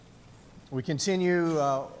We continue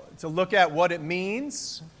to look at what it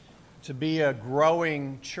means to be a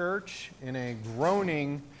growing church in a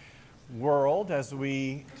groaning world as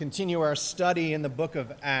we continue our study in the book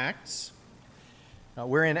of Acts.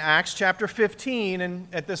 We're in Acts chapter 15, and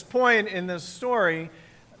at this point in the story,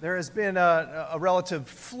 there has been a relative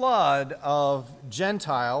flood of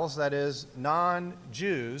Gentiles, that is,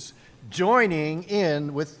 non-Jews, joining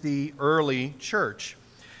in with the early church.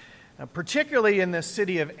 Particularly in the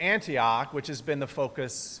city of Antioch, which has been the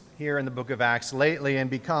focus here in the book of Acts lately and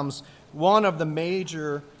becomes one of the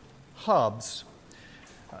major hubs.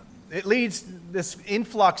 This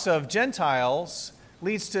influx of Gentiles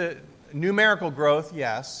leads to numerical growth,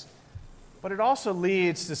 yes, but it also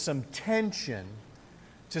leads to some tension,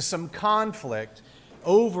 to some conflict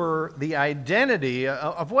over the identity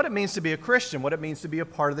of what it means to be a Christian, what it means to be a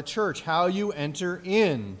part of the church, how you enter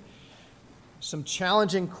in. Some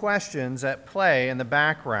challenging questions at play in the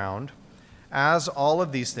background as all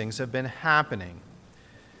of these things have been happening.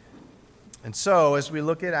 And so, as we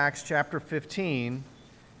look at Acts chapter 15,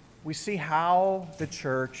 we see how the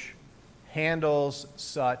church handles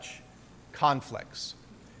such conflicts,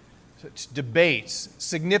 such debates,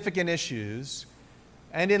 significant issues.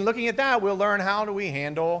 And in looking at that, we'll learn how do we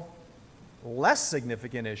handle less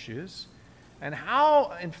significant issues, and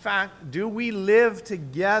how, in fact, do we live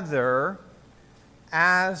together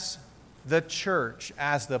as the church,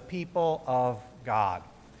 as the people of God.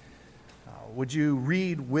 Would you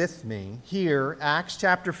read with me here, Acts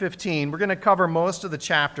chapter 15. We're going to cover most of the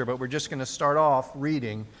chapter, but we're just going to start off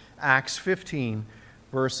reading Acts 15,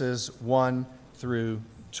 verses 1 through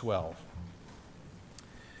 12.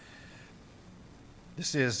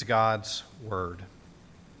 This is God's word.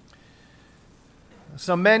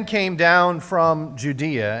 Some men came down from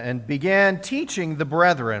Judea and began teaching the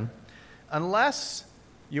brethren, unless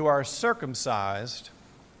you are circumcised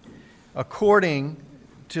according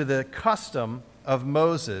to the custom of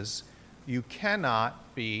Moses, you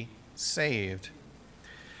cannot be saved.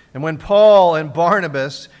 And when Paul and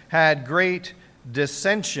Barnabas had great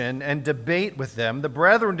dissension and debate with them, the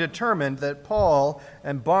brethren determined that Paul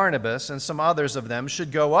and Barnabas and some others of them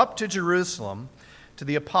should go up to Jerusalem to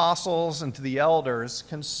the apostles and to the elders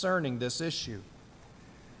concerning this issue.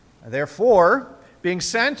 Therefore, being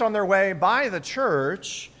sent on their way by the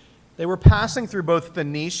church, they were passing through both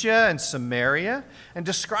Phoenicia and Samaria and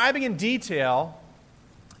describing in detail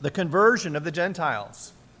the conversion of the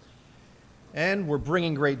Gentiles, and were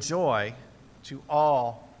bringing great joy to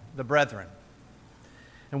all the brethren.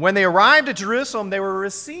 And when they arrived at Jerusalem, they were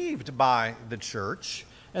received by the church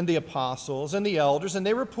and the apostles and the elders, and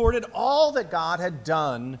they reported all that God had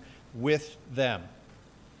done with them.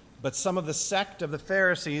 But some of the sect of the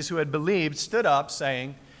Pharisees who had believed stood up,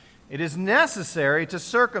 saying, "It is necessary to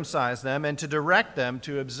circumcise them and to direct them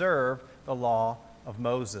to observe the law of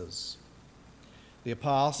Moses." The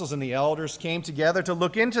apostles and the elders came together to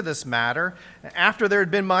look into this matter. After there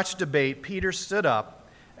had been much debate, Peter stood up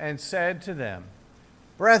and said to them,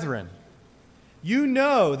 "Brethren, you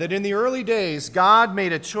know that in the early days God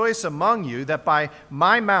made a choice among you that by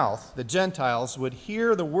my mouth the Gentiles would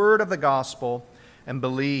hear the word of the gospel and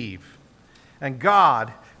believe. And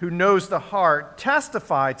God, who knows the heart,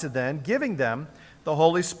 testified to them, giving them the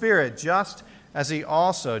Holy Spirit, just as he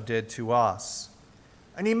also did to us.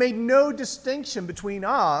 And he made no distinction between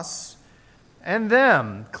us and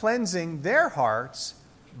them, cleansing their hearts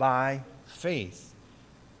by faith.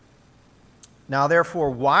 Now,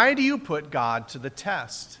 therefore, why do you put God to the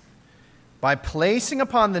test? By placing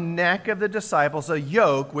upon the neck of the disciples a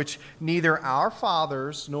yoke which neither our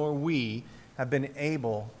fathers nor we have been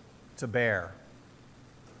able to bear.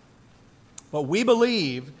 But we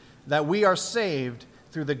believe that we are saved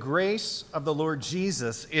through the grace of the Lord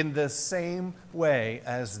Jesus in the same way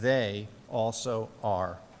as they also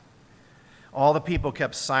are." All the people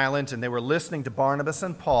kept silent, and they were listening to Barnabas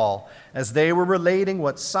and Paul as they were relating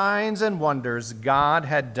what signs and wonders God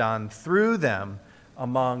had done through them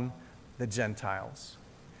among the Gentiles.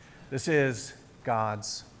 This is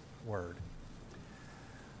God's word.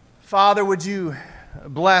 Father, would you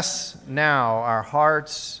bless now our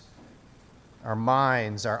hearts, our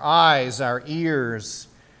minds, our eyes, our ears,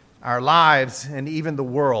 our lives, and even the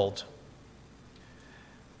world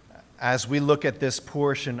as we look at this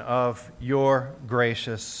portion of your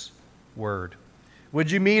gracious word. Would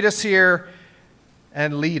you meet us here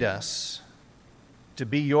and lead us to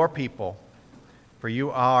be your people, for you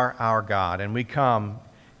are our God, and we come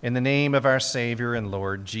in the name of our Savior and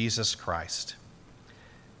Lord, Jesus Christ.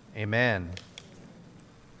 Amen.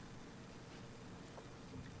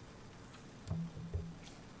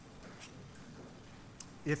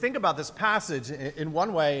 You think about this passage, in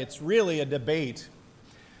one way, it's really a debate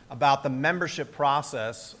about the membership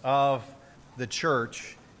process of the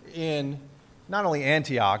church in not only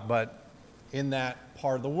Antioch, but in that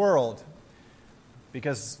part of the world.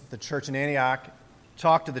 Because the church in Antioch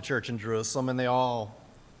talked to the church in Jerusalem, and they all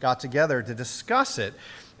got together to discuss it.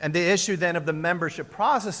 And the issue then of the membership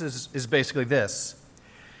process is basically this.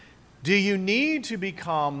 Do you need to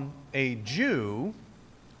become a Jew,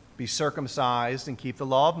 be circumcised and keep the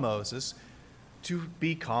law of Moses, to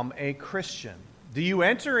become a Christian? Do you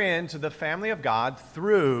enter into the family of God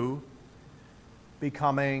through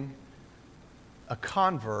becoming a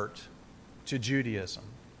convert to Judaism?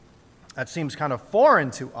 That seems kind of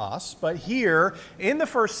foreign to us, but here in the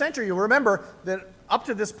first century, you'll remember that up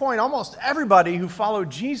to this point, almost everybody who followed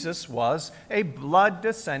Jesus was a blood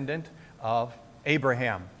descendant of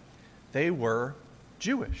Abraham. They were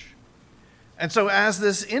Jewish. And so as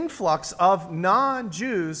this influx of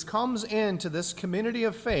non-Jews comes into this community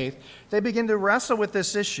of faith, they begin to wrestle with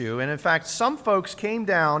this issue. And in fact, some folks came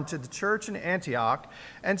down to the church in Antioch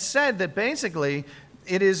and said that basically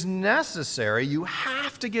it is necessary, you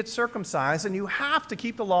have to get circumcised and you have to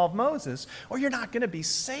keep the law of Moses, or you're not going to be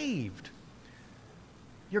saved.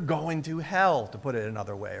 You're going to hell, to put it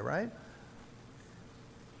another way, right?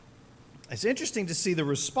 It's interesting to see the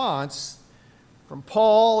response from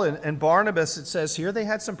Paul and Barnabas. It says here they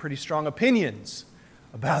had some pretty strong opinions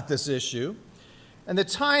about this issue. And the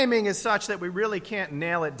timing is such that we really can't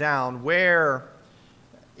nail it down. Where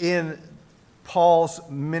in Paul's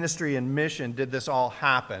ministry and mission did this all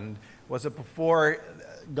happen? Was it before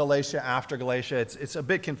Galatia, after Galatia? It's a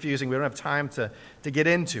bit confusing. We don't have time to get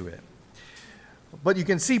into it. But you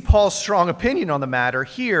can see Paul's strong opinion on the matter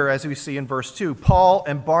here, as we see in verse 2. Paul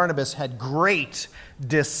and Barnabas had great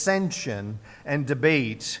dissension and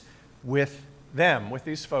debate with them, with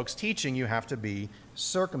these folks teaching you have to be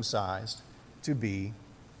circumcised to be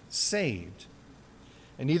saved.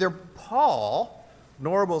 And neither Paul,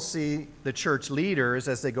 nor we'll see the church leaders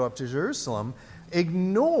as they go up to Jerusalem,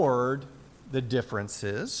 ignored the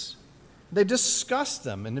differences. They discussed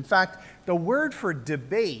them. And in fact, the word for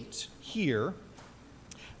debate here,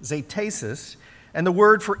 zetasis, and the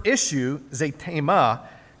word for issue, zetema,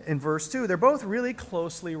 in verse 2, they're both really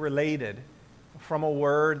closely related from a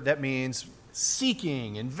word that means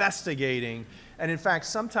seeking, investigating, and in fact,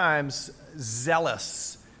 sometimes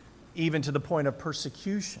zealous, even to the point of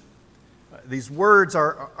persecution. These words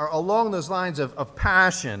are along those lines of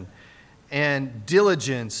passion and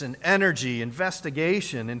diligence and energy,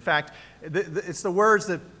 investigation. In fact, it's the words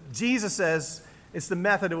that Jesus says it's the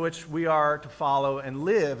method in which we are to follow and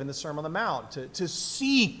live in the Sermon on the Mount, to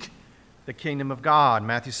seek the kingdom of God.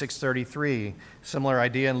 Matthew 6:33, similar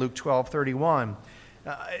idea in Luke 12:31.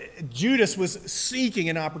 Judas was seeking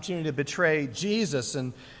an opportunity to betray Jesus,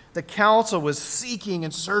 and the council was seeking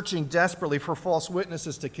and searching desperately for false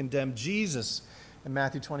witnesses to condemn Jesus in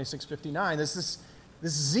Matthew 26:59. There's this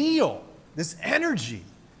zeal, this energy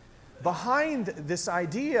behind this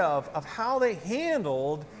idea of how they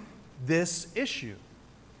handled this issue.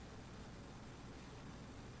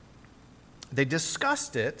 They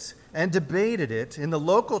discussed it and debated it in the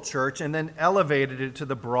local church and then elevated it to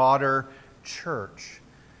the broader church.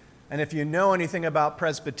 And if you know anything about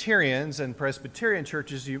Presbyterians and Presbyterian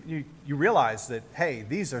churches, you realize that, hey,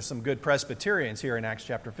 these are some good Presbyterians here in Acts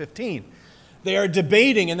chapter 15. They are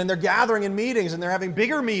debating, and then they're gathering in meetings, and they're having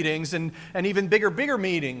bigger meetings and even bigger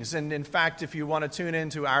meetings. And in fact, if you want to tune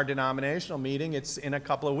into our denominational meeting, it's in a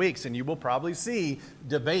couple of weeks, and you will probably see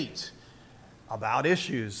debate about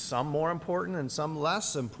issues, some more important and some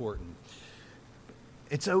less important.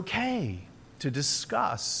 It's okay to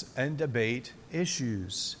discuss and debate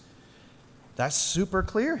issues. That's super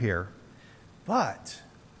clear here. But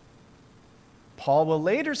Paul will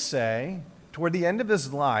later say, toward the end of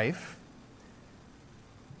his life,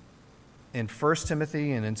 in 1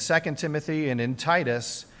 Timothy and in 2 Timothy and in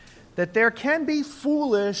Titus, that there can be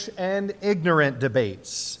foolish and ignorant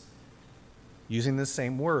debates, using the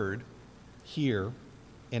same word here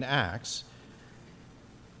in Acts.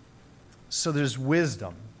 So there's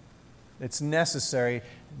wisdom. It's necessary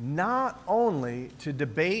not only to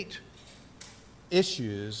debate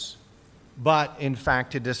issues, but in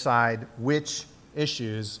fact to decide which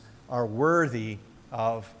issues are worthy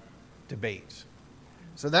of debate.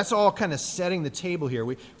 So that's all kind of setting the table here.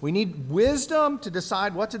 We need wisdom to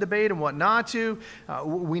decide what to debate and what not to.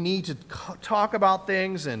 We need to talk about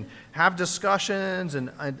things and have discussions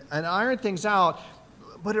and iron things out.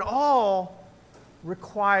 But it all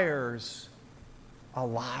requires a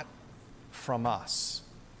lot from us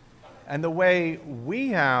And the way we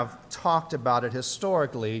have talked about it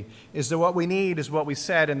historically is that what we need is what we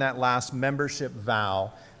said in that last membership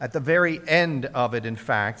vow. At the very end of it, in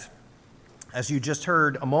fact, as you just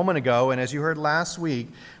heard a moment ago and as you heard last week,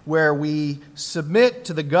 where we submit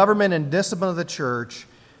to the government and discipline of the church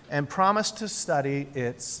and promise to study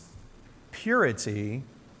its purity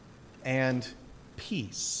and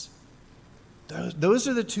peace. Those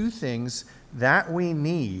are the two things that we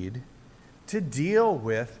need to deal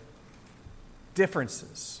with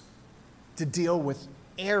differences, to deal with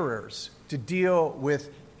errors, to deal with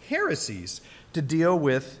heresies, to deal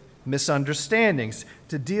with misunderstandings,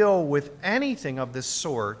 to deal with anything of this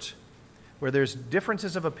sort where there's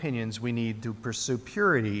differences of opinions. We need to pursue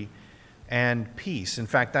purity and peace. In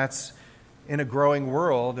fact, that's in a growing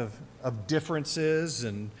world of differences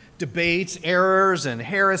and debates, errors and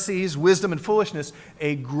heresies, wisdom and foolishness.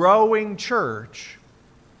 A growing church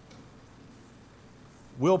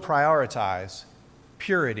will prioritize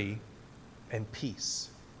purity and peace.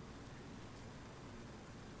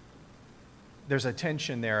 There's a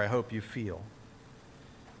tension there I hope you feel.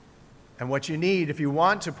 And what you need, if you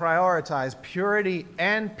want to prioritize purity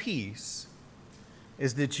and peace,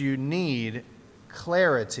 is that you need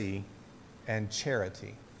clarity and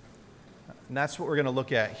charity. And that's what we're going to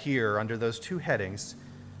look at here under those two headings.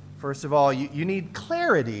 First of all, you need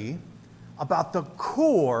clarity about the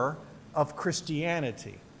core of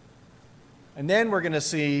Christianity. And then we're going to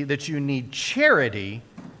see that you need charity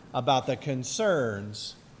about the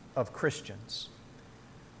concerns of Christians.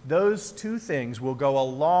 Those two things will go a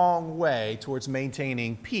long way towards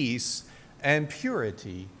maintaining peace and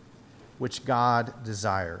purity, which God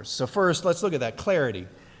desires. So first, let's look at that clarity.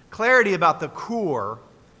 Clarity about the core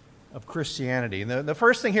of Christianity. And the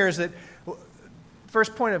first thing here is that,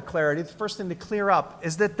 first point of clarity, the first thing to clear up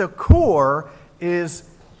is that the core is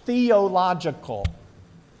theological.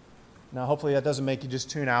 Now, hopefully that doesn't make you just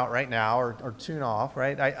tune out right now or tune off,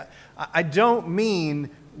 right? I don't mean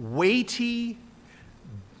weighty,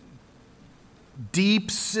 deep,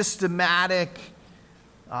 systematic,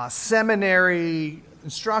 seminary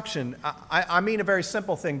instruction. I mean a very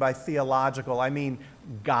simple thing by theological. I mean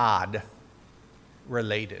God-related.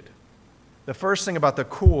 The first thing about the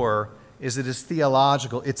core is it is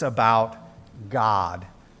theological. It's about God.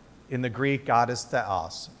 In the Greek, God is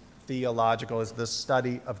theos. Theological is the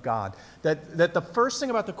study of God. That the first thing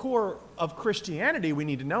about the core of Christianity we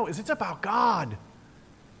need to know is it's about God.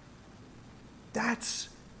 That's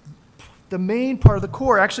the main part of the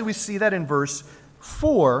core. Actually, we see that in verse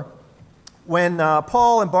 4 when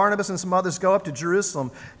Paul and Barnabas and some others go up to Jerusalem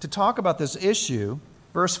to talk about this issue.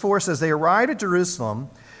 Verse 4 says, they arrived at Jerusalem,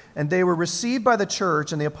 and they were received by the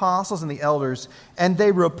church and the apostles and the elders, and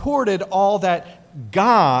they reported all that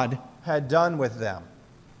God had done with them.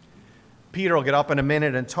 Peter will get up in a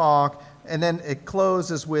minute and talk, and then it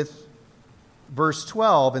closes with verse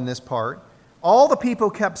 12 in this part. All the people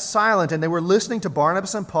kept silent, and they were listening to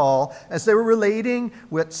Barnabas and Paul as they were relating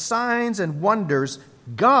what signs and wonders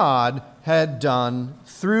God had done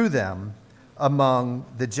through them among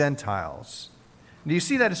the Gentiles. Do you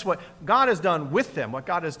see that? It's what God has done with them, what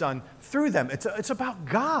God has done through them. It's about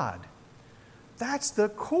God. That's the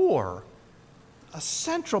core, a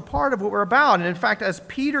central part of what we're about. And in fact, as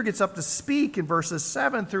Peter gets up to speak in verses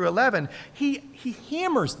 7 through 11, he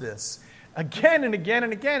hammers this again and again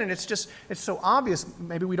and again. And it's so obvious,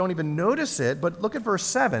 maybe we don't even notice it. But look at verse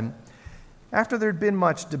 7. After there had been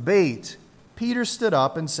much debate, Peter stood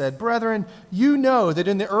up and said, brethren, you know that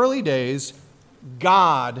in the early days,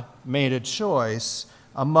 God made a choice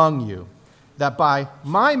among you, that by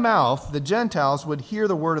my mouth the Gentiles would hear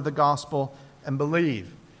the word of the gospel and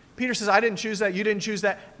believe. Peter says, I didn't choose that, you didn't choose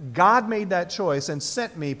that. God made that choice and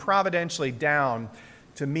sent me providentially down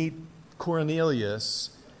to meet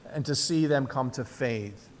Cornelius and to see them come to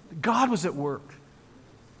faith. God was at work.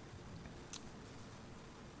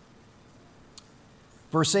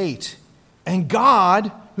 Verse 8, and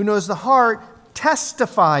God, who knows the heart,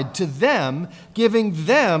 testified to them, giving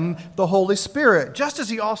them the Holy Spirit, just as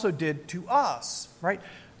he also did to us, right?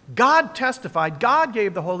 God testified, God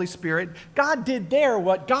gave the Holy Spirit, God did there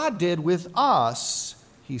what God did with us,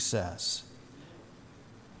 he says.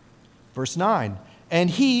 Verse 9, and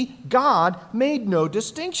he, God, made no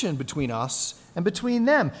distinction between us and between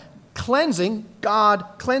them, God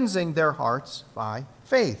cleansing their hearts by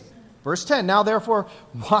faith. Verse 10, now therefore,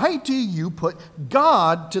 why do you put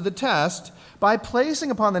God to the test by placing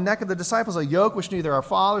upon the neck of the disciples a yoke which neither our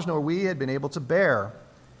fathers nor we had been able to bear?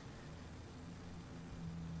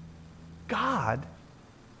 God,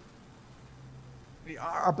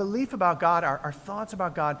 our belief about God, our thoughts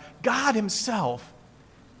about God, God himself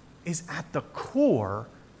is at the core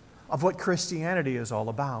of what Christianity is all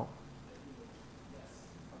about.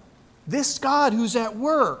 This God who's at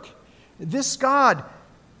work, this God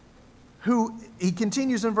who, he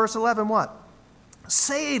continues in verse 11, what?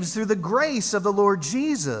 Saves through the grace of the Lord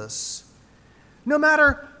Jesus. No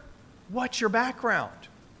matter what your background,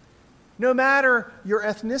 no matter your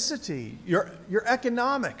ethnicity, your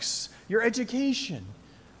economics, your education,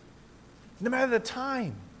 no matter the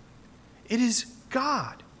time, it is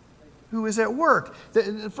God who is at work.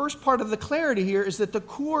 The first part of the clarity here is that the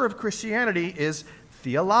core of Christianity is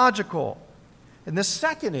theological. And the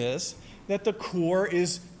second is that the core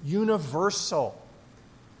is universal.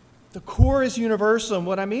 The core is universal. And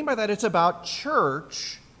what I mean by that, it's about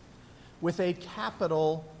church with a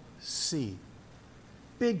capital C.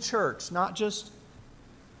 Big church, not just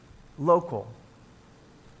local.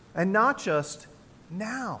 And not just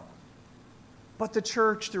now, but the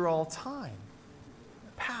church through all time.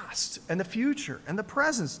 The past and the future and the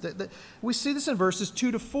present. We see this in verses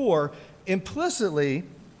 2 to 4 implicitly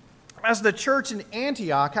as the church in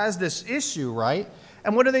Antioch has this issue, right?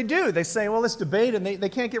 And what do? They say, well, let's debate, and they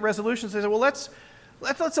can't get resolutions. They say, well,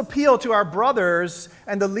 let's appeal to our brothers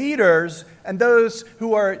and the leaders and those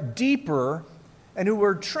who are deeper and who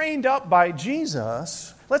were trained up by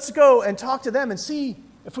Jesus. Let's go and talk to them and see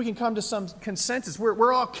if we can come to some consensus.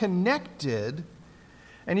 We're all connected.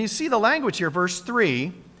 And you see the language here, verse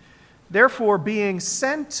 3. Therefore, being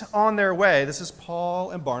sent on their way, this is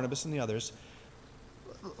Paul and Barnabas and the others.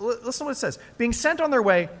 Listen to what it says. Being sent on their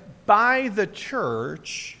way by the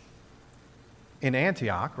church in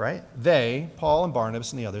Antioch, right? They, Paul and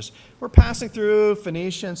Barnabas and the others, were passing through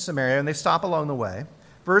Phoenicia and Samaria, and they stop along the way.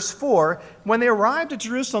 Verse 4, when they arrived at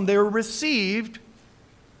Jerusalem, they were received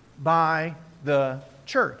by the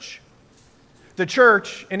church. The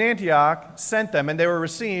church in Antioch sent them, and they were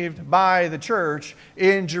received by the church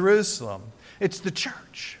in Jerusalem. It's the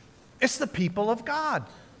church. It's the people of God.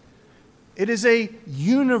 It is a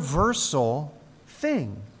universal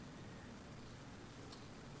thing.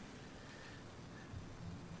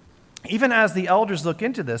 Even as the elders look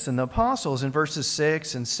into this, and the apostles in verses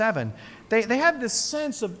 6 and 7, they have this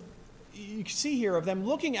sense of, you can see here, of them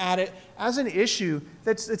looking at it as an issue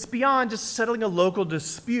that's beyond just settling a local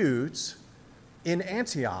dispute in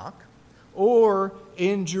Antioch or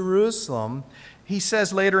in Jerusalem. He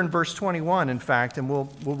says later in verse 21, in fact, and we'll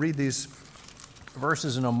read these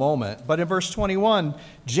verses in a moment, but in verse 21,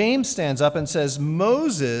 James stands up and says,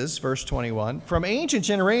 Moses, verse 21, from ancient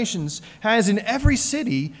generations has in every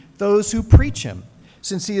city those who preach him,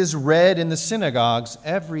 since he is read in the synagogues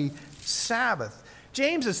every Sabbath.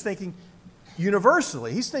 James is thinking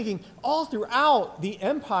universally. He's thinking all throughout the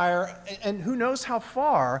empire, and who knows how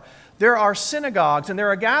far, there are synagogues and there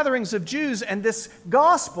are gatherings of Jews, and this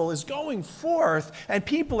gospel is going forth, and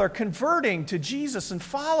people are converting to Jesus and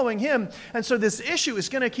following him. And so this issue is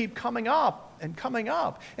going to keep coming up and coming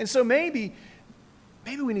up. And so maybe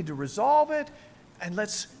we need to resolve it, and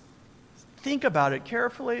let's think about it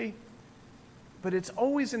carefully. But it's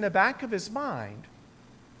always in the back of his mind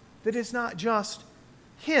that it's not just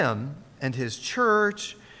him and his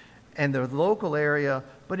church and the local area,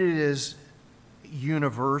 but it is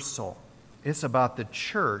universal. It's about the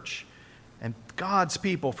church and God's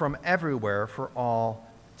people from everywhere for all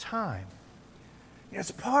time.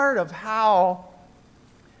 It's part of how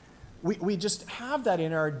we just have that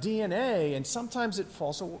in our DNA, and sometimes it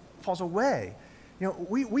falls away. You know,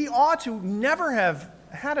 we ought to never have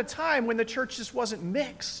had a time when the church just wasn't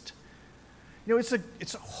mixed. You know,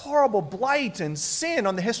 it's a horrible blight and sin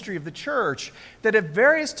on the history of the church that at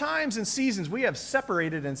various times and seasons we have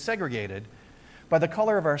separated and segregated by the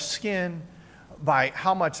color of our skin, by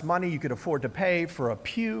how much money you could afford to pay for a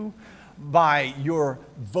pew, by your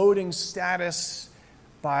voting status,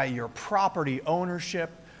 by your property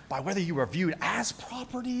ownership, by whether you were viewed as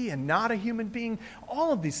property and not a human being.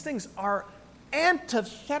 All of these things are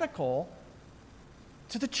antithetical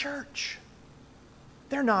to the church.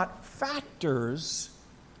 They're not factors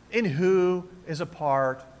in who is a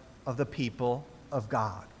part of the people of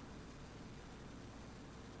God.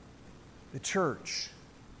 The church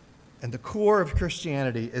and the core of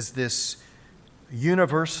Christianity is this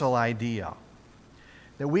universal idea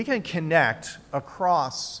that we can connect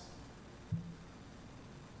across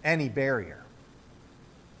any barrier.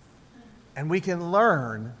 And we can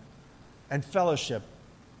learn and fellowship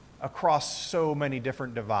across so many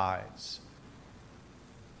different divides.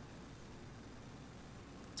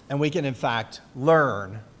 And we can, in fact,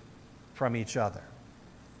 learn from each other.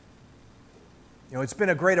 You know, it's been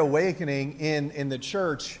a great awakening in the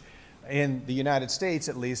church, in the United States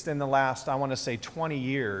at least, in the last, I want to say, 20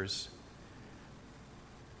 years,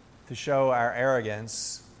 to show our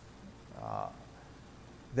arrogance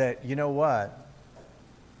that, you know what,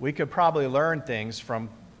 we could probably learn things from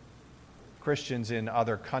Christians in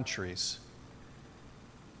other countries.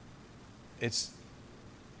 It's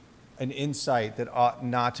an insight that ought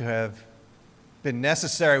not to have been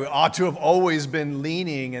necessary. We ought to have always been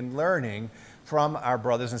leaning and learning from our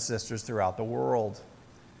brothers and sisters throughout the world.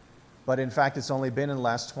 But in fact, it's only been in the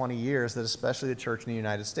last 20 years that especially the church in the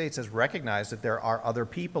United States has recognized that there are other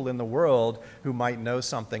people in the world who might know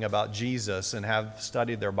something about Jesus and have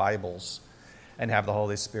studied their Bibles and have the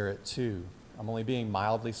Holy Spirit too. I'm only being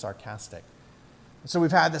mildly sarcastic. So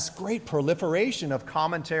we've had this great proliferation of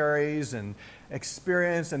commentaries and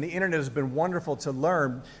experience, and the internet has been wonderful to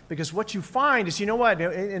learn, because what you find is, you know what,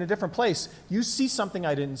 in a different place, you see something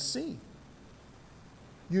I didn't see.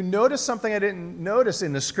 You notice something I didn't notice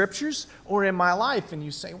in the scriptures or in my life, and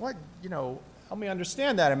you say, what, help me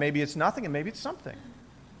understand that, and maybe it's nothing, and maybe it's something.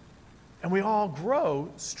 And we all grow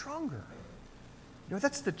stronger.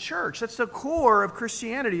 That's the church. That's the core of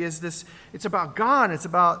Christianity, is this. It's about God. It's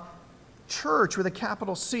about church with a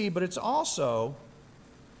capital C, but it's also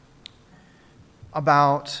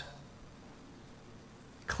about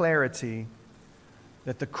clarity,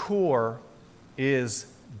 that the core is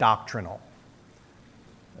doctrinal.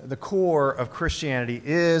 The core of Christianity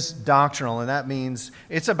is doctrinal, and that means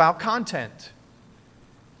it's about content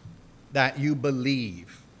that you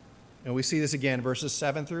believe. And we see this again, verses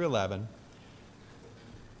 7 through 11.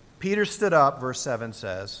 Peter stood up, verse 7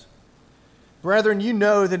 says, "Brethren, you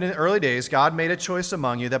know that in the early days God made a choice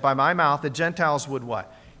among you that by my mouth the Gentiles would"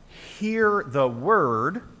 what? "Hear the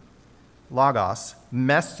word," logos,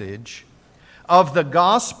 message, "of the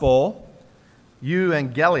gospel,"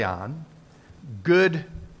 euangelion, good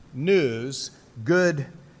news, good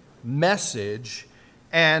message,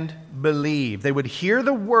 and believe. They would hear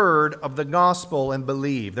the word of the gospel and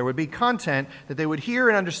believe. There would be content that they would hear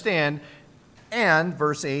and understand. And,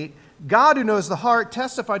 verse 8, "God who knows the heart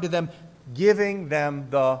testified to them, giving them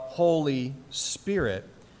the Holy Spirit,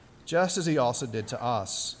 just as he also did to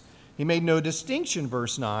us. He made no distinction,"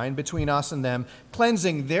 verse 9, "between us and them,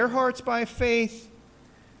 cleansing their hearts by faith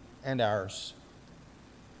and ours."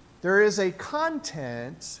 There is a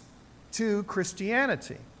content to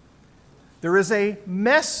Christianity. There is a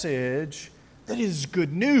message that is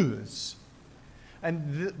good news.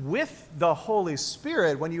 And with the Holy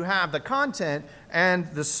Spirit, when you have the content and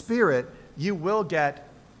the Spirit, you will get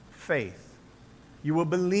faith. You will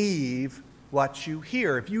believe what you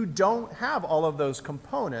hear. If you don't have all of those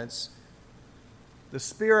components, the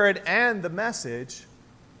Spirit and the message,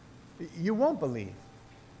 you won't believe.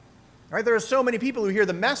 Right? There are so many people who hear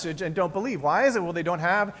the message and don't believe. Why is it? Well, they don't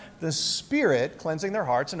have the Spirit cleansing their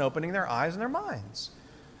hearts and opening their eyes and their minds.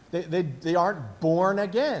 They aren't born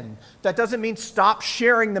again. That doesn't mean stop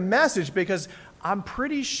sharing the message, because I'm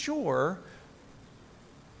pretty sure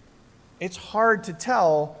it's hard to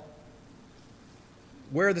tell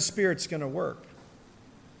where the Spirit's going to work.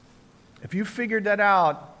 If you figured that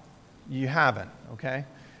out, you haven't, okay?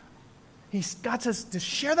 He's got to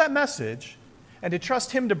share that message and to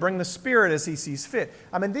trust him to bring the Spirit as he sees fit.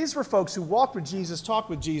 I mean, these were folks who walked with Jesus, talked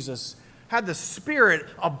with Jesus, had the Spirit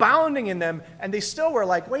abounding in them, and they still were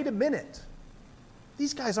like, wait a minute.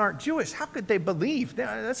 These guys aren't Jewish. How could they believe?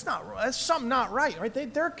 That's something not right,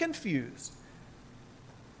 right? They're confused.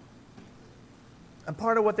 And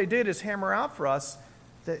part of what they did is hammer out for us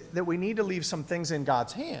that we need to leave some things in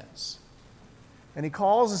God's hands. And he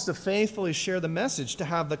calls us to faithfully share the message, to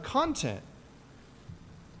have the content,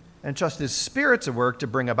 and trust his Spirit to work to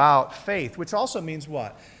bring about faith, which also means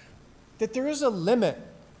what? That there is a limit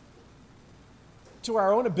to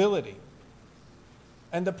our own ability,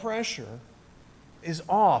 and the pressure is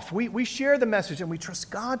off. We share the message and we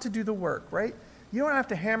trust God to do the work, right? You don't have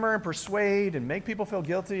to hammer and persuade and make people feel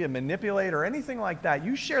guilty and manipulate or anything like that.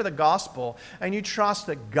 You share the gospel and you trust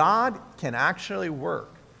that God can actually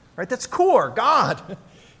work, right? That's core, God.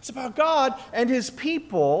 It's about God and his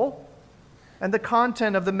people and the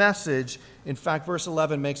content of the message. In fact, verse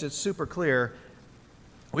 11 makes it super clear.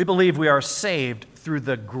 We believe we are saved through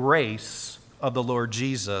the grace of the Lord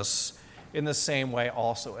Jesus in the same way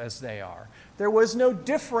also as they are. There was no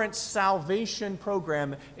different salvation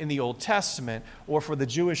program in the Old Testament or for the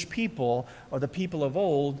Jewish people or the people of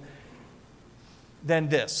old than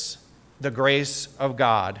this, the grace of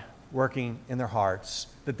God working in their hearts,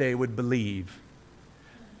 that they would believe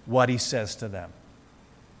what he says to them.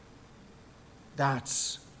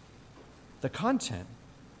 That's the content.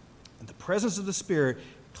 And the presence of the Spirit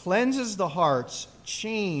cleanses the hearts,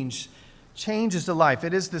 changes the life.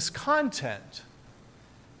 It is this content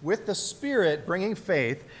with the Spirit bringing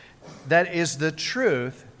faith that is the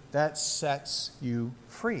truth that sets you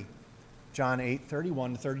free. John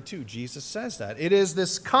 8:31-32, Jesus says that. It is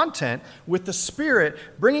this content with the Spirit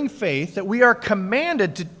bringing faith that we are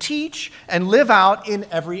commanded to teach and live out in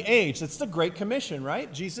every age. That's the Great Commission,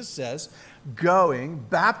 right? Jesus says, going,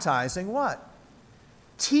 baptizing what?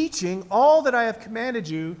 Teaching all that I have commanded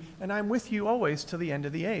you, and I'm with you always to the end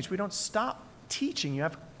of the age. We don't stop teaching. You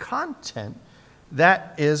have content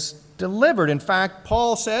that is delivered. In fact,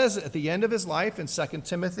 Paul says at the end of his life in 2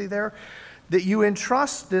 Timothy there, that you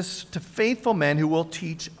entrust this to faithful men who will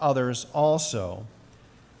teach others also.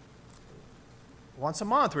 Once a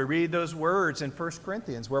month, we read those words in 1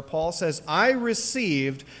 Corinthians where Paul says, I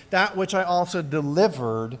received that which I also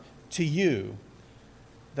delivered to you.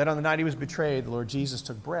 That on the night he was betrayed, the Lord Jesus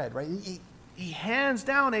took bread, right? He hands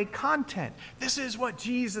down a content. This is what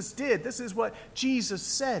Jesus did. This is what Jesus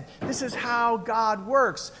said. This is how God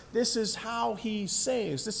works. This is how he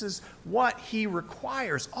saves. This is what he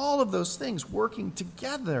requires. All of those things working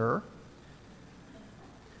together.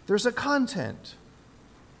 There's a content.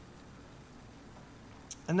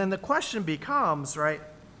 And then the question becomes, right,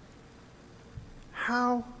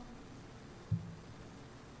 how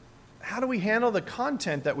do we handle the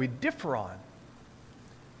content that we differ on?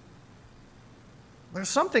 There's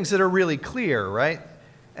some things that are really clear, right?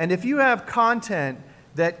 And if you have content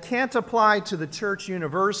that can't apply to the church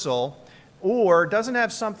universal or doesn't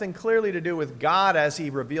have something clearly to do with God as he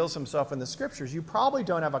reveals himself in the scriptures, you probably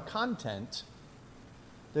don't have a content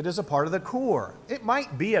that is a part of the core. It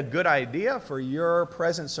might be a good idea for your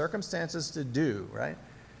present circumstances to do, right?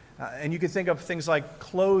 And you could think of things like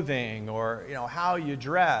clothing or, how you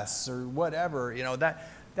dress or whatever,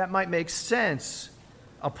 that might make sense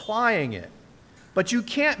applying it. But you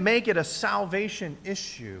can't make it a salvation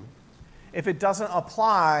issue if it doesn't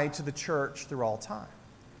apply to the church through all time.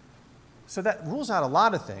 So that rules out a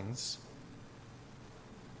lot of things.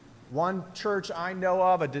 One church I know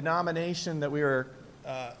of, a denomination that we were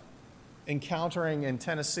encountering in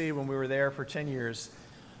Tennessee when we were there for 10 years,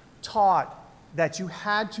 taught that you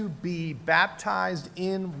had to be baptized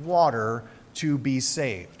in water to be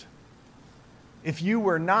saved. If you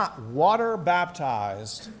were not water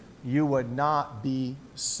baptized, you would not be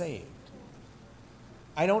saved.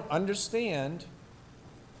 I don't understand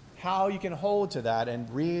how you can hold to that and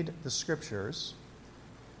read the scriptures,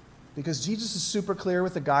 because Jesus is super clear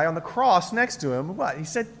with the guy on the cross next to him. What? He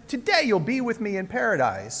said, today you'll be with me in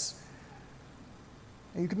paradise.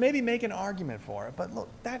 And you could maybe make an argument for it, but look,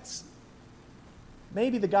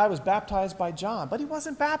 maybe the guy was baptized by John, but he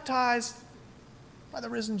wasn't baptized by the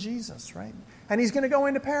risen Jesus, right? And he's going to go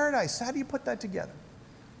into paradise. How do you put that together?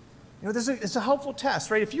 It's a helpful test,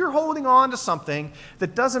 right? If you're holding on to something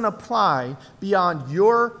that doesn't apply beyond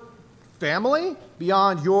your family,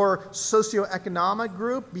 beyond your socioeconomic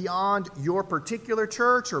group, beyond your particular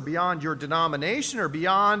church, or beyond your denomination, or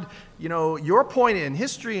beyond, your point in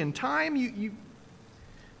history and time, you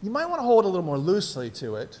might want to hold a little more loosely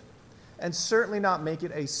to it, and certainly not make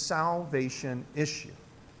it a salvation issue.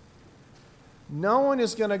 No one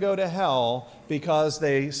is going to go to hell because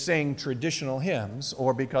they sing traditional hymns,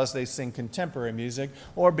 or because they sing contemporary music,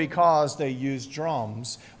 or because they use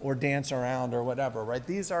drums or dance around or whatever, right?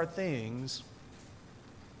 These are things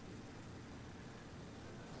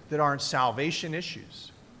that aren't salvation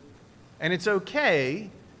issues. And it's okay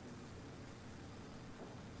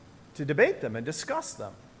to debate them and discuss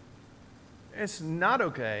them. It's not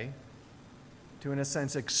okay to, in a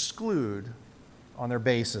sense, exclude on their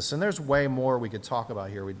basis. And there's way more we could talk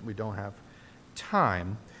about here. We don't have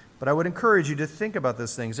time. But I would encourage you to think about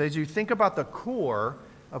these things as you think about the core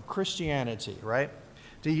of Christianity, right?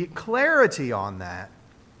 To get clarity on that,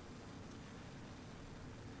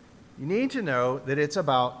 you need to know that it's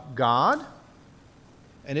about God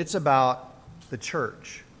and it's about the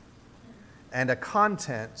church and a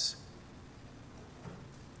content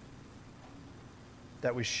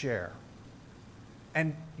that we share.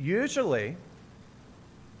 And usually,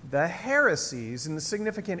 the heresies and the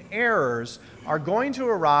significant errors are going to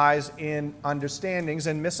arise in understandings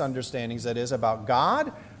and misunderstandings, that is, about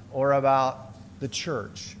God or about the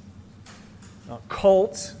church.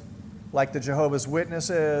 Cults, like the Jehovah's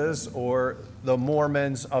Witnesses or the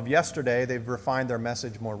Mormons of yesterday, they've refined their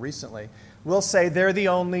message more recently, will say they're the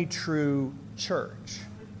only true church,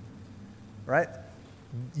 right?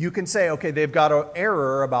 You can say, okay, they've got an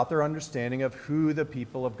error about their understanding of who the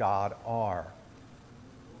people of God are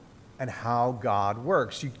and how God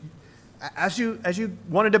works. As you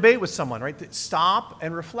want to debate with someone, right, stop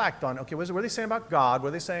and reflect on, okay, what are they saying about God? What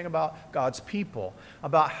are they saying about God's people?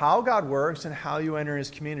 About how God works and how you enter his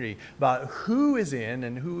community? About who is in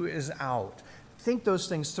and who is out? Think those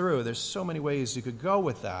things through. There's so many ways you could go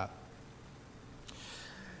with that.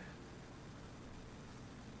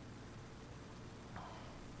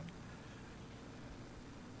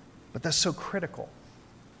 But that's so critical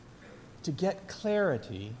to get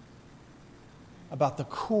clarity about the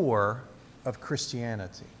core of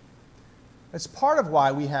Christianity. It's part of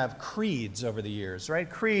why we have creeds over the years, right?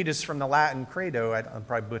 Creed is from the Latin credo. I'm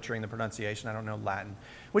probably butchering the pronunciation. I don't know Latin,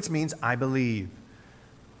 which means I believe.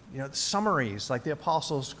 Summaries like the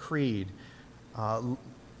Apostles' Creed,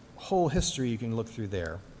 whole history you can look through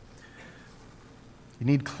there. You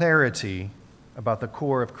need clarity about the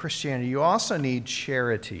core of Christianity. You also need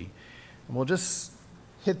charity. And we'll just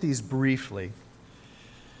hit these briefly.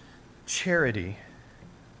 Charity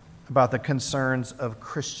about the concerns of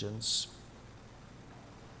Christians.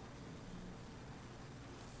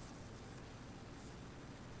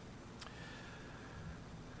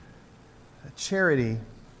 Charity,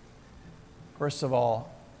 first of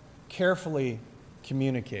all, carefully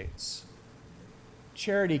communicates.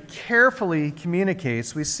 Charity carefully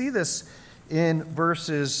communicates. We see this in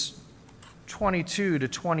verses 22 to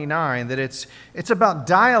 29, that it's about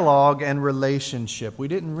dialogue and relationship. We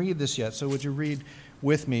didn't read this yet, so would you read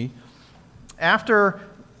with me? After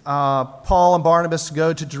Paul and Barnabas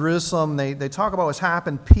go to Jerusalem, they talk about what's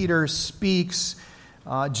happened. Peter speaks.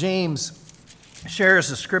 James shares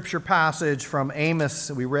a scripture passage from Amos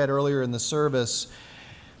that we read earlier in the service.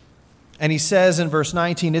 And he says in verse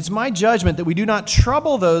 19, "It's my judgment that we do not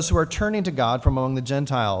trouble those who are turning to God from among the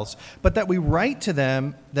Gentiles, but that we write to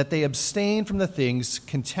them that they abstain from the things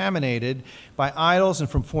contaminated by idols and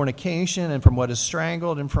from fornication and from what is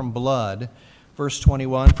strangled and from blood." Verse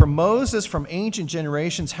 21, "For Moses from ancient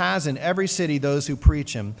generations has in every city those who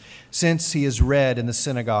preach him, since he is read in the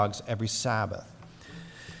synagogues every Sabbath."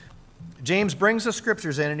 James brings the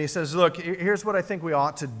scriptures in and he says, look, here's what I think we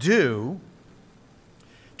ought to do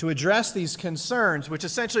to address these concerns, which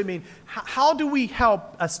essentially mean how do we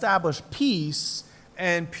help establish peace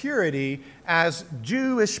and purity as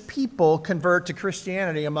Jewish people convert to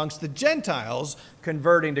Christianity amongst the Gentiles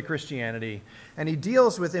converting to Christianity. And he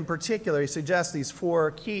deals with, in particular, he suggests these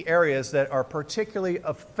 4 key areas that are particularly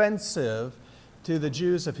offensive to the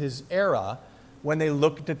Jews of his era when they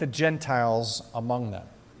looked at the Gentiles among them.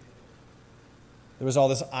 There was all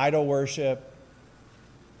this idol worship,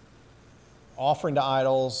 offering to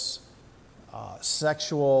idols,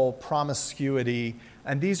 sexual promiscuity,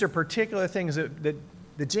 and these are particular things that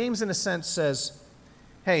James, in a sense, says,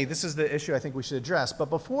 hey, this is the issue I think we should address.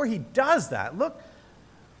 But before he does that, look,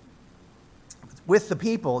 with the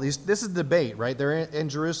people, this is the debate, right? They're in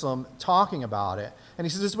Jerusalem talking about it, and he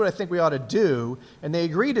says, this is what I think we ought to do, and they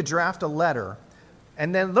agree to draft a letter.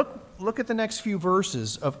 And then look at the next few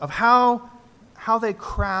verses of how they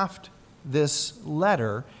craft this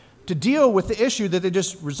letter to deal with the issue that they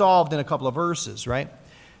just resolved in a couple of verses, right?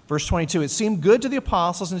 Verse 22, "It seemed good to the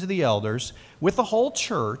apostles and to the elders with the whole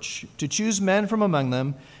church to choose men from among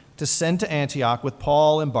them to send to Antioch with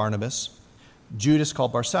Paul and Barnabas, Judas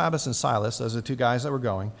called Barsabbas and Silas," those are the 2 guys that were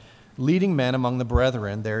going, "leading men among the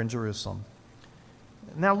brethren there in Jerusalem."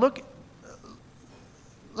 Now look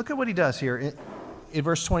at what he does here in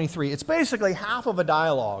verse 23. It's basically half of a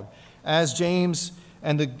dialogue as James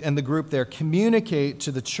and the group there communicate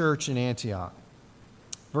to the church in Antioch.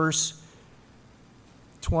 Verse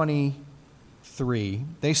 23,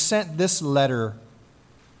 "They sent this letter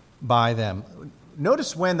by them."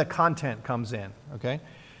 Notice when the content comes in, okay?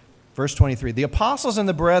 Verse 23, "The apostles and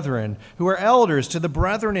the brethren who are elders to the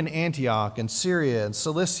brethren in Antioch and Syria and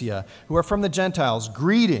Cilicia who are from the Gentiles,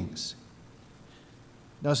 greetings."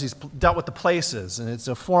 Notice he's dealt with the places, and it's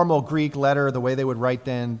a formal Greek letter, the way they would write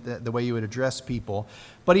then, the way you would address people.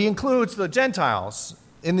 But he includes the Gentiles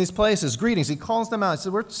in these places, greetings. He calls them out. He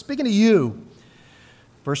says, we're speaking to you.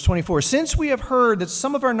 Verse 24, "Since we have heard that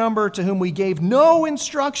some of our number to whom we gave no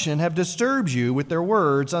instruction have disturbed you with their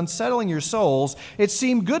words, unsettling your souls, it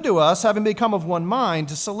seemed good to us, having become of one mind,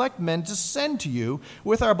 to select men to send to you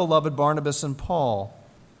with our beloved Barnabas and Paul.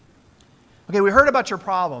 Okay, we heard about your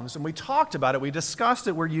problems, and we talked about it. We discussed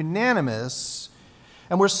it. We're unanimous,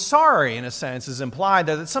 and we're sorry, in a sense, is implied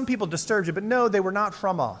that some people disturbed you, but no, they were not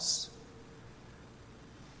from us.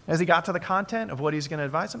 Has he got to the content of what he's going to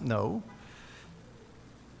advise them? No.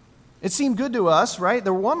 It seemed good to us, right?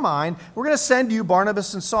 They're one mind. We're going to send you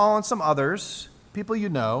Barnabas and Saul and some others, people you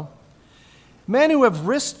know. Men who have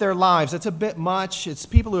risked their lives. That's a bit much. It's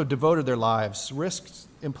people who have devoted their lives. Risk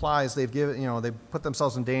implies they've given, they put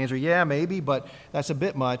themselves in danger. Yeah, maybe, but that's a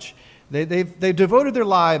bit much. They've devoted their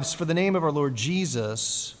lives for the name of our Lord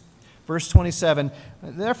Jesus. Verse 27,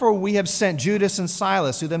 "Therefore we have sent Judas and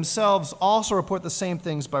Silas, who themselves also report the same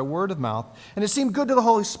things by word of mouth. And it seemed good to the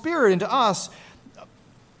Holy Spirit and to us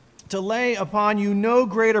to lay upon you no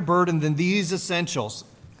greater burden than these essentials."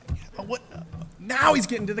 Now he's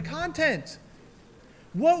getting to the content.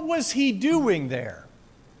 What was he doing there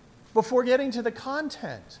before getting to the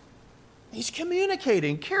content? He's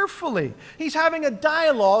communicating carefully. He's having a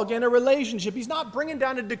dialogue and a relationship. He's not bringing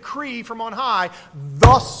down a decree from on high,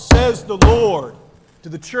 thus says the Lord, to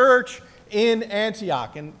the church in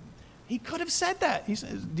Antioch. And he could have said that. He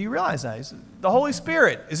says, do you realize that? He says, the Holy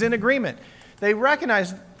Spirit is in agreement. They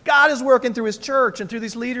recognize God is working through his church and through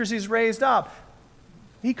these leaders he's raised up.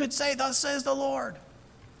 He could say, thus says the Lord.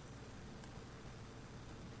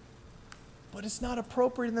 But it's not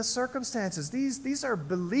appropriate in the circumstances. These are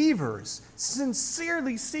believers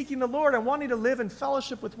sincerely seeking the Lord and wanting to live in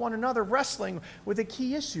fellowship with one another, wrestling with a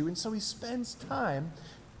key issue. And so he spends time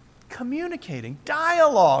communicating,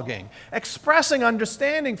 dialoguing, expressing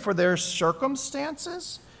understanding for their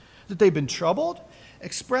circumstances, that they've been troubled,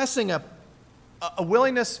 expressing a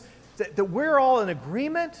willingness that we're all in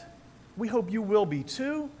agreement. We hope you will be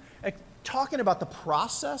too. Talking about the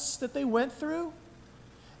process that they went through,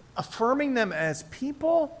 affirming them as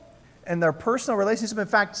people and their personal relationship. In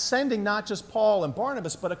fact, sending not just Paul and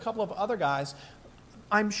Barnabas, but a couple of other guys,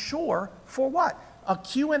 I'm sure, for what? A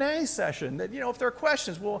Q&A session. That, if there are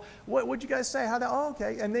questions, well, what would you guys say?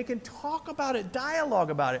 Okay. And they can talk about it,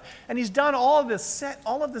 dialogue about it. And he's done all of this, set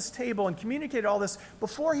all of this table and communicated all this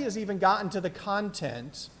before he has even gotten to the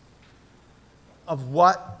content of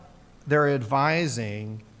what they're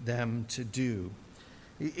advising them to do.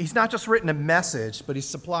 He's not just written a message, but he's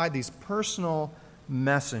supplied these personal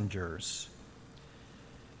messengers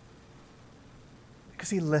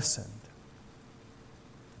because he listened.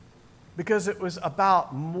 Because it was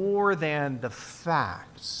about more than the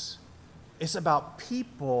facts. It's about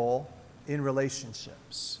people in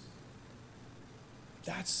relationships.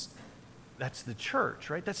 That's the church,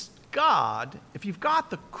 right? That's God. If you've got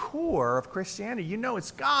the core of Christianity, you know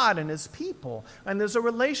it's God and his people. And there's a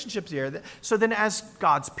relationship there. So then as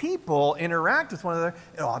God's people interact with one another,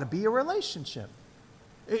 it ought to be a relationship.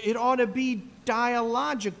 It ought to be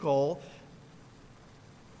dialogical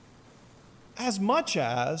as much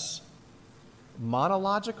as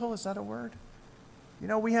monological. Is that a word?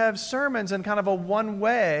 We have sermons in kind of a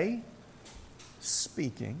one-way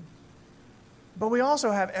speaking. But we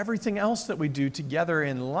also have everything else that we do together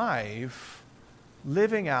in life,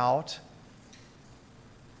 living out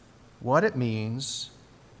what it means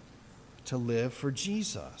to live for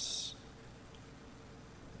Jesus.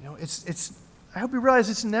 I hope you realize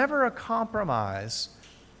it's never a compromise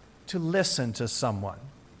to listen to someone.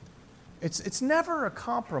 It's never a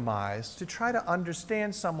compromise to try to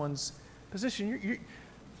understand someone's position.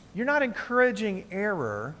 You're not encouraging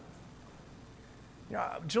error.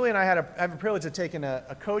 Julie and I have a privilege of taking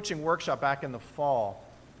a coaching workshop back in the fall.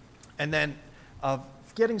 And then of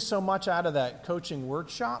getting so much out of that coaching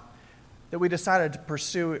workshop that we decided to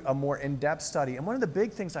pursue a more in-depth study. And one of the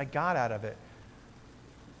big things I got out of it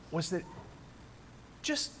was that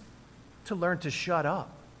just to learn to shut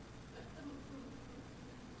up.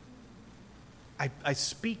 I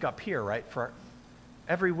speak up here, right, for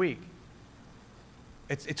every week.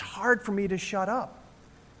 It's hard for me to shut up.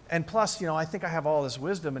 And plus, I think I have all this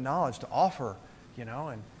wisdom and knowledge to offer,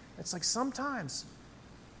 and it's like sometimes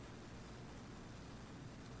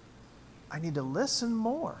I need to listen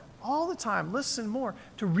more, all the time, listen more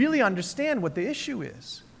to really understand what the issue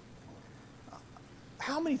is.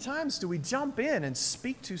 How many times do we jump in and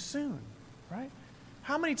speak too soon, right?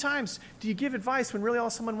 How many times do you give advice when really all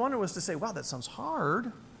someone wanted was to say, wow, that sounds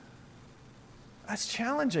hard. That's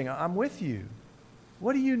challenging. I'm with you.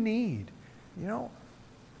 What do you need?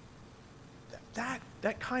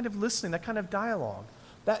 That kind of listening, that kind of dialogue,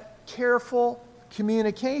 that careful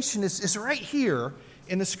communication is right here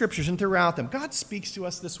in the Scriptures and throughout them. God speaks to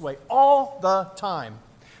us this way all the time.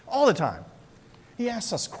 All the time. He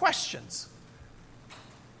asks us questions.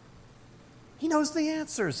 He knows the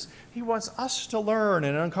answers. He wants us to learn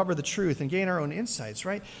and uncover the truth and gain our own insights,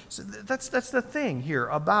 right? So that's the thing here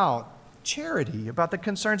about charity, about the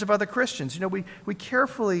concerns of other Christians. We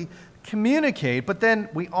carefully communicate, but then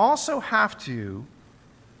we also have to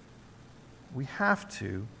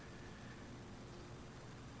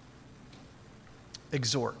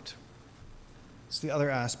exhort. It's the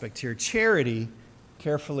other aspect here. Charity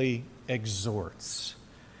carefully exhorts.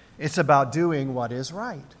 It's about doing what is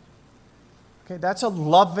right. Okay, that's a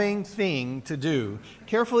loving thing to do.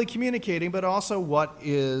 Carefully communicating, but also what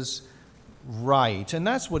is right. And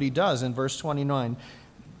that's what he does in verse 28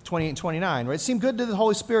 and 29, right? It seemed good to the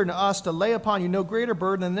Holy Spirit and to us to lay upon you no greater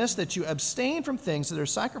burden than this, that you abstain from things that are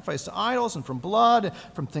sacrificed to idols, and from blood,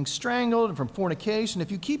 from things strangled, and from fornication.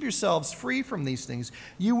 If you keep yourselves free from these things,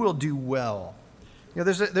 you will do well.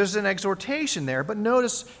 There's an exhortation there, but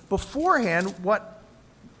notice beforehand what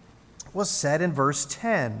was said in verse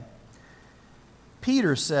 10.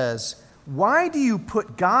 Peter says, "Why do you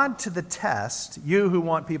put God to the test, you who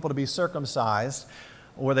want people to be circumcised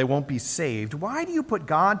or they won't be saved? Why do you put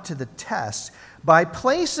God to the test by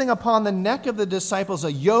placing upon the neck of the disciples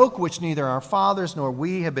a yoke which neither our fathers nor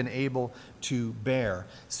we have been able to bear?"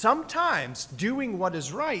 Sometimes doing what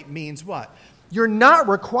is right means what? You're not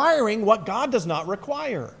requiring what God does not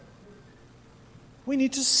require. We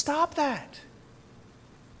need to stop that.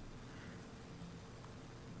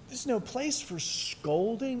 There's no place for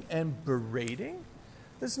scolding and berating.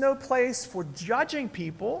 There's no place for judging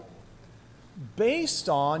people based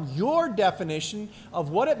on your definition of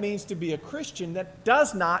what it means to be a Christian that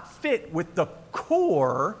does not fit with the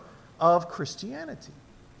core of Christianity.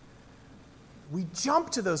 We jump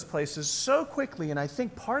to those places so quickly, and I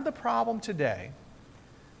think part of the problem today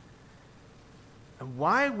and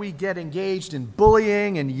why we get engaged in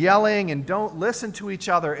bullying and yelling and don't listen to each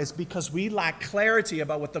other is because we lack clarity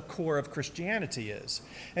about what the core of Christianity is.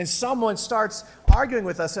 And someone starts arguing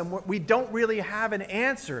with us and we don't really have an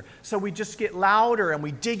answer, so we just get louder and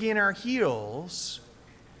we dig in our heels.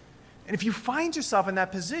 And if you find yourself in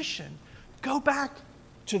that position, go back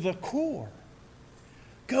to the core.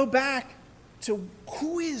 Go back to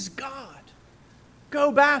who is God.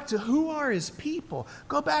 Go back to who are His people.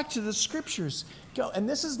 Go back to the Scriptures. And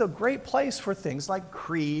this is the great place for things like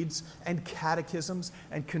creeds and catechisms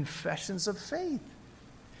and confessions of faith.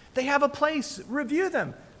 They have a place. Review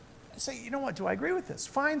them. Say, you know what, do I agree with this?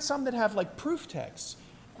 Find some that have like proof texts.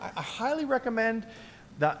 I highly recommend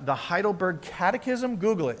the Heidelberg Catechism.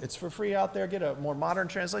 Google it. It's for free out there. Get a more modern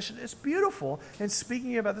translation. It's beautiful. And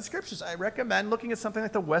speaking about the Scriptures, I recommend looking at something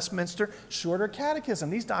like the Westminster Shorter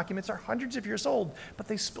Catechism. These documents are hundreds of years old, but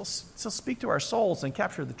they still speak to our souls and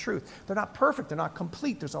capture the truth. They're not perfect. They're not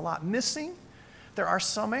complete. There's a lot missing. There are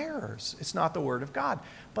some errors. It's not the Word of God.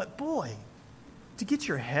 But boy, to get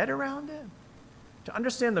your head around it, to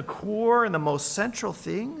understand the core and the most central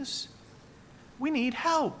things, we need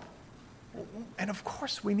help. And of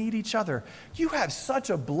course, we need each other. You have such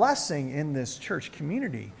a blessing in this church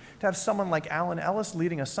community to have someone like Alan Ellis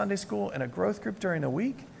leading a Sunday school and a growth group during the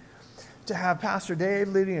week, to have Pastor Dave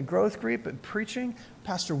leading a growth group and preaching,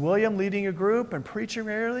 Pastor William leading a group and preaching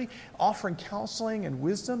regularly, offering counseling and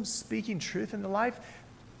wisdom, speaking truth into life.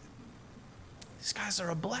 These guys are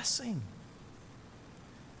a blessing.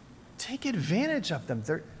 Take advantage of them.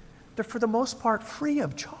 They're for the most part free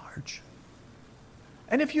of charge.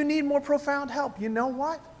 And if you need more profound help, you know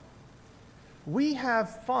what? We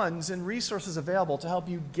have funds and resources available to help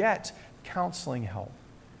you get counseling help.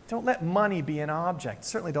 Don't let money be an object.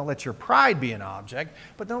 Certainly don't let your pride be an object,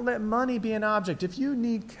 but don't let money be an object. If you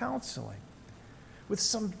need counseling with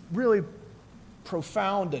some really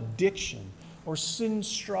profound addiction or sin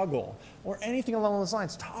struggle or anything along those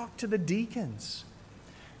lines, talk to the deacons.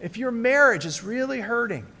 If your marriage is really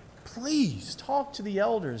hurting, please talk to the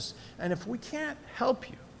elders. And if we can't help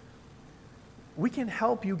you, we can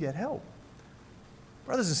help you get help.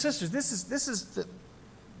 Brothers and sisters, this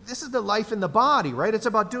is the life in the body, right? It's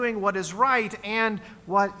about doing what is right and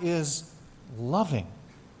what is loving.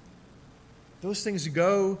 Those things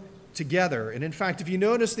go together. And in fact, if you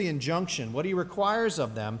notice the injunction, what He requires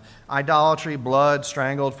of them, idolatry, blood,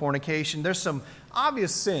 strangled, fornication, there's some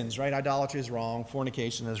obvious sins, right? Idolatry is wrong,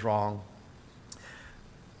 fornication is wrong.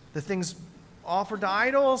 The things offered to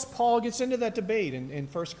idols, Paul gets into that debate in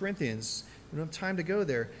 1 Corinthians. We don't have time to go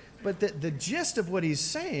there. But the gist of what he's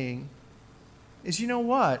saying is, you know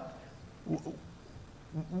what?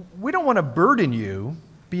 We don't want to burden you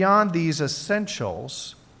beyond these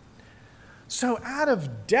essentials. So out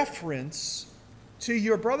of deference to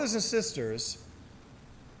your brothers and sisters,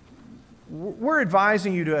 we're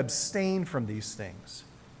advising you to abstain from these things.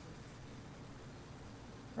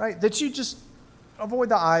 Right? That you just avoid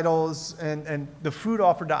the idols and the food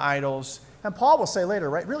offered to idols. And Paul will say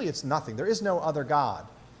later, right, really it's nothing. There is no other God.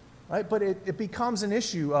 Right? But it becomes an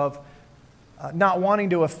issue of not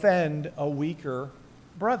wanting to offend a weaker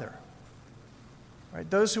brother. Right?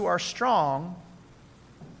 Those who are strong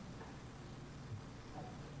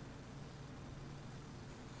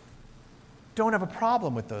don't have a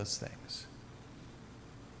problem with those things.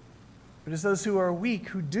 But it's those who are weak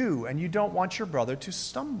who do, and you don't want your brother to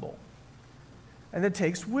stumble. And it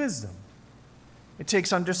takes wisdom. It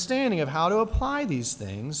takes understanding of how to apply these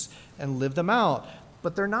things and live them out.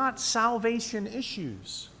 But they're not salvation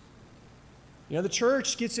issues. You know, the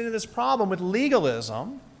church gets into this problem with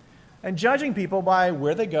legalism and judging people by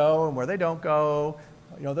where they go and where they don't go.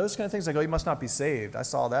 You know, those kind of things like, oh, you must not be saved. I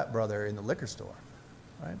saw that brother in the liquor store,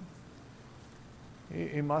 right?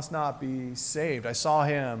 He must not be saved. I saw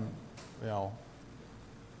him, you know,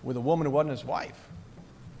 with a woman who wasn't his wife.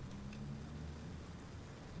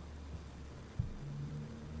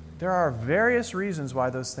 There are various reasons why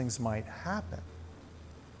those things might happen.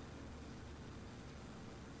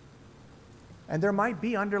 And there might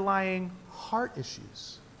be underlying heart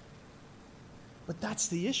issues. But that's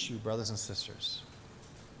the issue, brothers and sisters.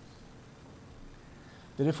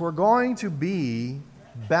 That if we're going to be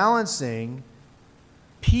balancing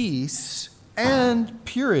peace and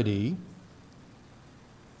purity,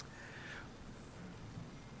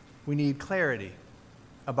 we need clarity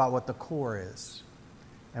about what the core is.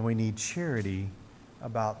 And we need charity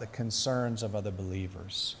about the concerns of other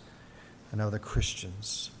believers and other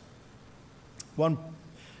Christians. One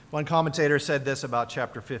commentator said this about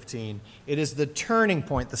chapter 15. It is the turning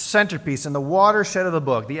point, the centerpiece, and the watershed of the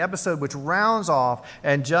book, the episode which rounds off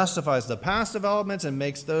and justifies the past developments and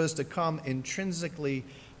makes those to come intrinsically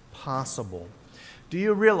possible. Do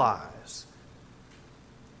you realize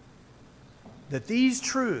that these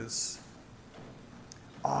truths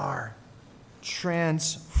are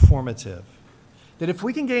transformative? That if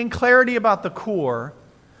we can gain clarity about the core,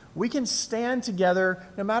 we can stand together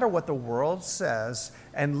no matter what the world says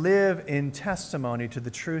and live in testimony to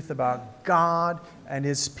the truth about God and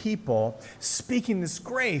His people, speaking this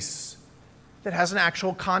grace that has an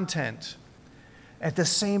actual content. At the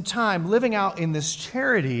same time, living out in this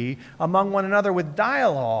charity among one another with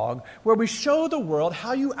dialogue, where we show the world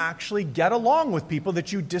how you actually get along with people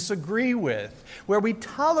that you disagree with, where we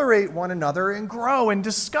tolerate one another and grow and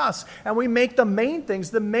discuss, and we make the main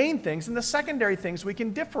things, and the secondary things we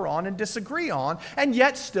can differ on and disagree on, and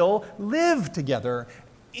yet still live together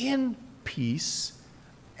in peace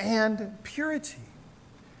and purity.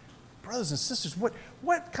 Brothers and sisters,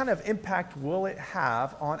 what kind of impact will it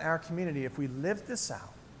have on our community if we live this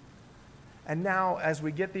out? And now, as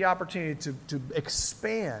we get the opportunity to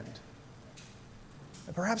expand,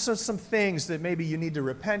 and perhaps there's some things that maybe you need to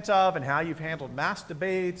repent of and how you've handled mask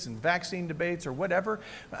debates and vaccine debates or whatever,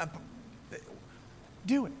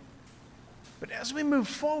 do it. But as we move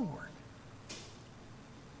forward,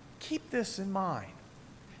 keep this in mind.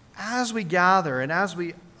 As we gather and as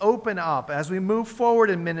we open up, as we move forward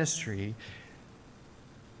in ministry,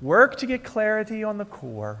 work to get clarity on the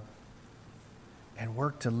core and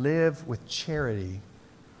work to live with charity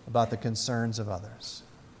about the concerns of others.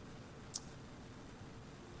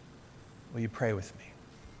 Will you pray with me?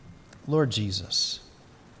 Lord Jesus,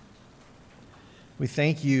 we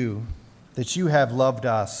thank you that you have loved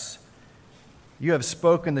us. You have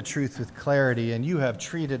spoken the truth with clarity, and you have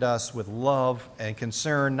treated us with love and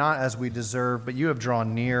concern, not as we deserve, but you have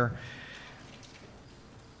drawn near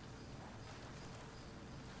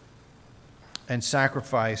and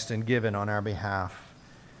sacrificed and given on our behalf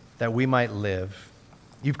that we might live.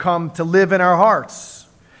 You've come to live in our hearts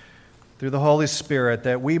through the Holy Spirit,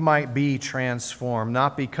 that we might be transformed,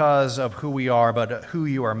 not because of who we are, but who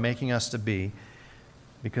you are making us to be,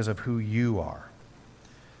 because of who you are.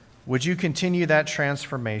 Would you continue that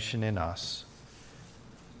transformation in us?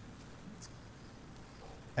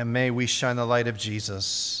 And may we shine the light of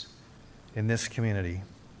Jesus in this community.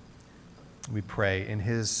 We pray in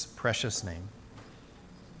his precious name.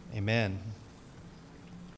 Amen.